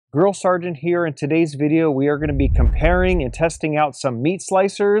Grill Sergeant here. In today's video, we are going to be comparing and testing out some meat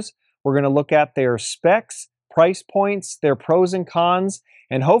slicers. We're going to look at their specs, price points, their pros and cons,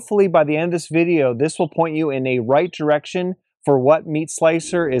 and hopefully by the end of this video, this will point you in a right direction for what meat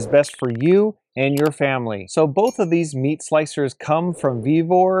slicer is best for you and your family. So both of these meat slicers come from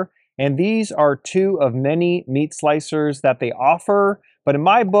VEVOR, and these are two of many meat slicers that they offer. But in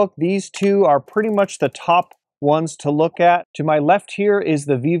my book, these two are pretty much the top ones to look at. To my left here is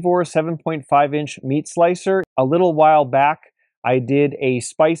the VEVOR 7.5-inch meat slicer. A little while back, I did a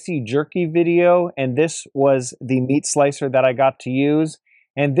spicy jerky video, and this was the meat slicer that I got to use.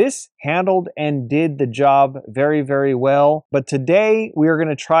 And this handled and did the job very, very well. But today we are going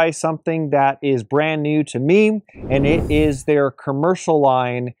to try something that is brand new to me, and it is their commercial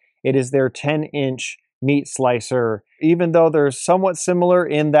line. It is their 10-inch meat slicer. Even though they're somewhat similar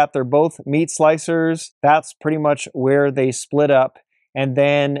in that they're both meat slicers, that's pretty much where they split up. And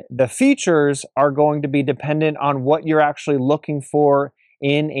then the features are going to be dependent on what you're actually looking for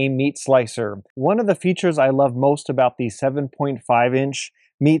in a meat slicer. One of the features I love most about the 7.5-inch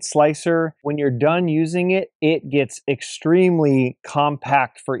meat slicer, when you're done using it, it gets extremely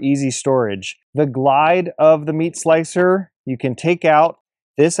compact for easy storage. The glide of the meat slicer, you can take out.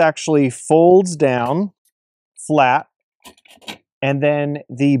 This actually folds down flat, and then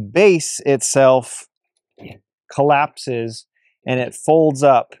the base itself collapses and it folds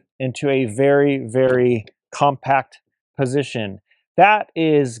up into a very, very compact position. That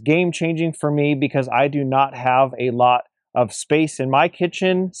is game-changing for me because I do not have a lot of space in my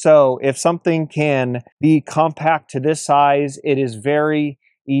kitchen. So if something can be compact to this size, it is very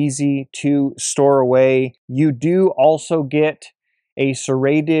easy to store away. You do also get a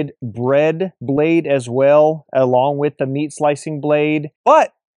serrated bread blade as well, along with the meat slicing blade.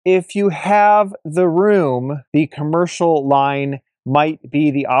 But if you have the room, the commercial line might be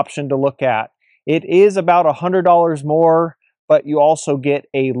the option to look at. It is about $100 more, but you also get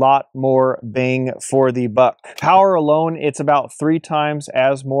a lot more bang for the buck. Power alone, it's about 3 times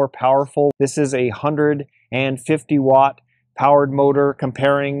as more powerful. This is a 150 watt powered motor.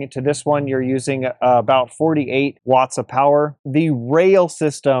 Comparing to this one, you're using about 48 watts of power. The rail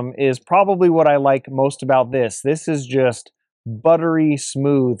system is probably what I like most about this. This is just buttery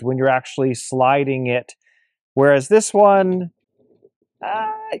smooth when you're actually sliding it. Whereas this one,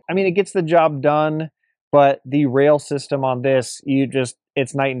 I mean, it gets the job done, but the rail system on this,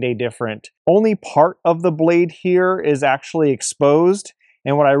 it's night and day different. Only part of the blade here is actually exposed.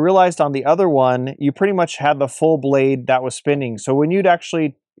 And what I realized on the other one, you pretty much had the full blade that was spinning. So when you'd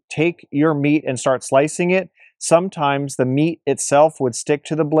actually take your meat and start slicing it, sometimes the meat itself would stick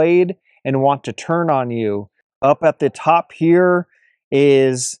to the blade and want to turn on you. Up at the top here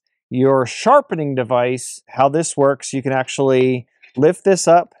is your sharpening device. How this works, you can actually lift this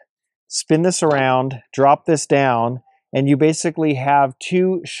up, spin this around, drop this down, and you basically have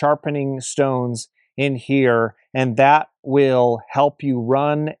 2 sharpening stones in here, and that will help you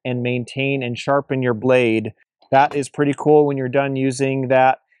run and maintain and sharpen your blade. That is pretty cool. When you're done using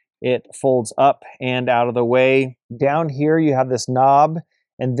that, it folds up and out of the way. Down here you have this knob,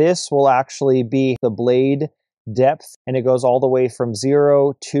 and this will actually be the blade depth, and it goes all the way from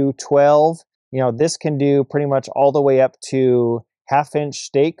 0 to 12. You know, this can do pretty much all the way up to 1/2-inch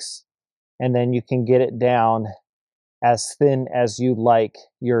steaks, and then you can get it down as thin as you like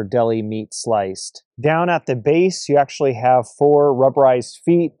your deli meat sliced. Down at the base, you actually have 4 rubberized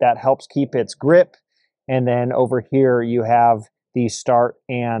feet that helps keep its grip. And then over here, you have the start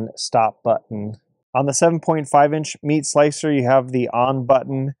and stop button. On the 7.5-inch meat slicer, you have the on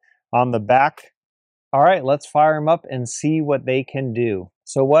button on the back. All right, let's fire them up and see what they can do.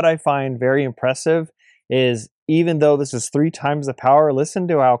 So what I find very impressive is, even though this is 3 times the power, listen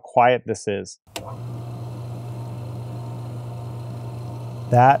to how quiet this is.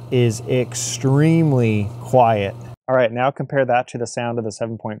 That is extremely quiet. All right, now compare that to the sound of the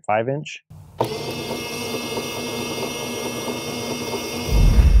 7.5-inch.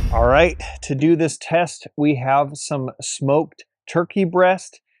 All right, to do this test, we have some smoked turkey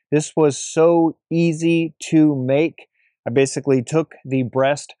breast. This was so easy to make. I basically took the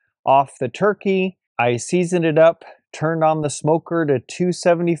breast off the turkey. I seasoned it up, turned on the smoker to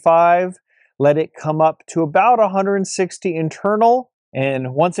 275, let it come up to about 160 internal.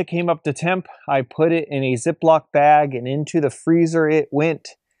 And once it came up to temp, I put it in a Ziploc bag and into the freezer it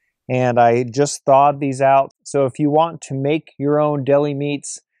went. And I just thawed these out. So if you want to make your own deli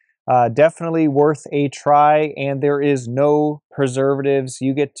meats, definitely worth a try. And there is no preservatives.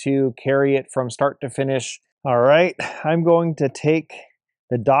 You get to carry it from start to finish. All right, I'm going to take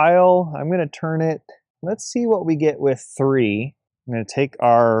the dial. I'm going to turn it. Let's see what we get with 3. I'm gonna take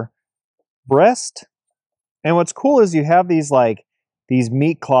our breast. And what's cool is you have these these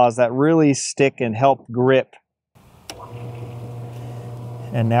meat claws that really stick and help grip.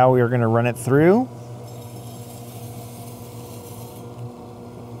 And now we are gonna run it through.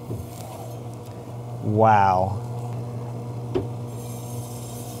 Wow.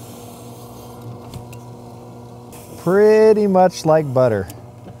 Pretty much like butter.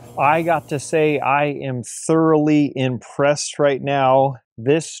 I got to say I am thoroughly impressed right now.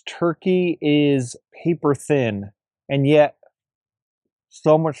 This turkey is paper thin and yet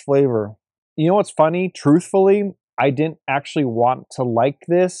so much flavor. You know what's funny? Truthfully, I didn't actually want to like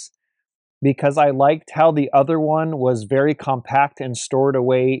this because I liked how the other one was very compact and stored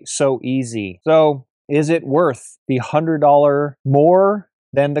away so easy. So is it worth the $100 more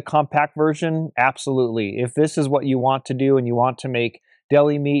than the compact version? Absolutely. If this is what you want to do and you want to make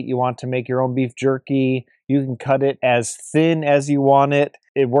deli meat, you want to make your own beef jerky, you can cut it as thin as you want it.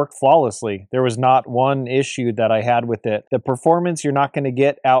 It worked flawlessly. There was not one issue that I had with it. The performance you're not going to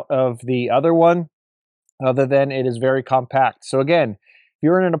get out of the other one, other than it is very compact. So again, if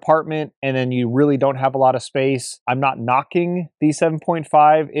you're in an apartment and then you really don't have a lot of space, I'm not knocking the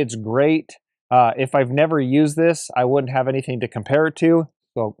 7.5. It's great. If I've never used this, I wouldn't have anything to compare it to.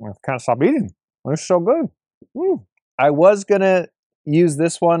 So I'm kind of stop eating. It's so good. I was gonna use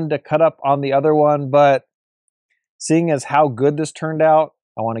this one to cut up on the other one, but seeing as how good this turned out,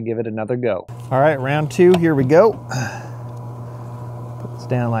 I want to give it another go. All right, round two, here we go. Put this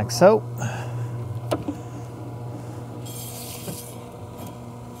down like so.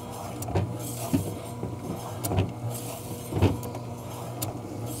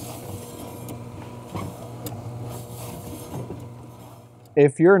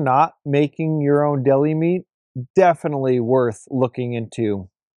 If you're not making your own deli meat, definitely worth looking into.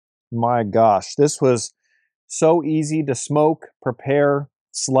 My gosh, this was so easy to smoke, prepare,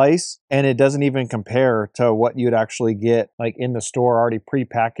 slice, and it doesn't even compare to what you'd actually get like in the store already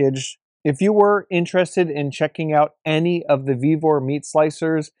pre-packaged. If you were interested in checking out any of the VEVOR meat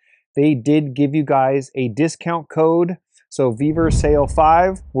slicers, they did give you guys a discount code. So VEVOR Sale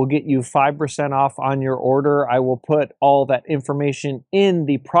 5 will get you 5% off on your order. I will put all that information in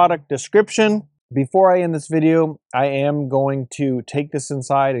the product description. Before I end this video, I am going to take this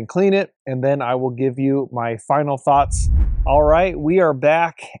inside and clean it, and then I will give you my final thoughts. All right, we are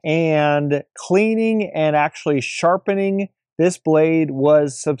back, and cleaning and actually sharpening this blade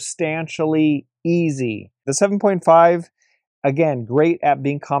was substantially easy. The 7.5, again, great at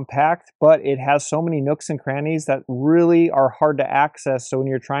being compact, but it has so many nooks and crannies that really are hard to access. So when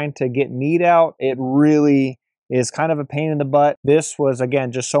you're trying to get meat out, it really is kind of a pain in the butt. This was,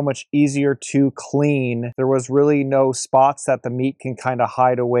 again, just so much easier to clean. There was really no spots that the meat can kind of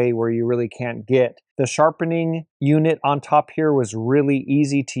hide away where you really can't get. The sharpening unit on top here was really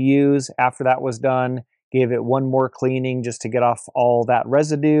easy to use. After that was done, gave it one more cleaning just to get off all that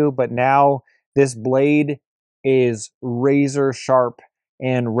residue. But now this blade is razor sharp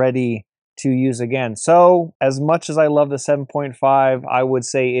and ready to use again. So as much as I love the 7.5, I would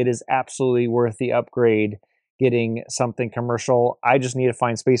say it is absolutely worth the upgrade getting something commercial. I just need to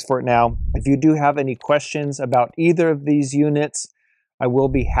find space for it now. If you do have any questions about either of these units, I will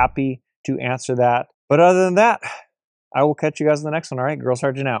be happy to answer that. But other than that, I will catch you guys in the next one. All right, Girl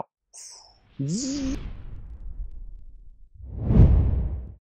Sergeant out.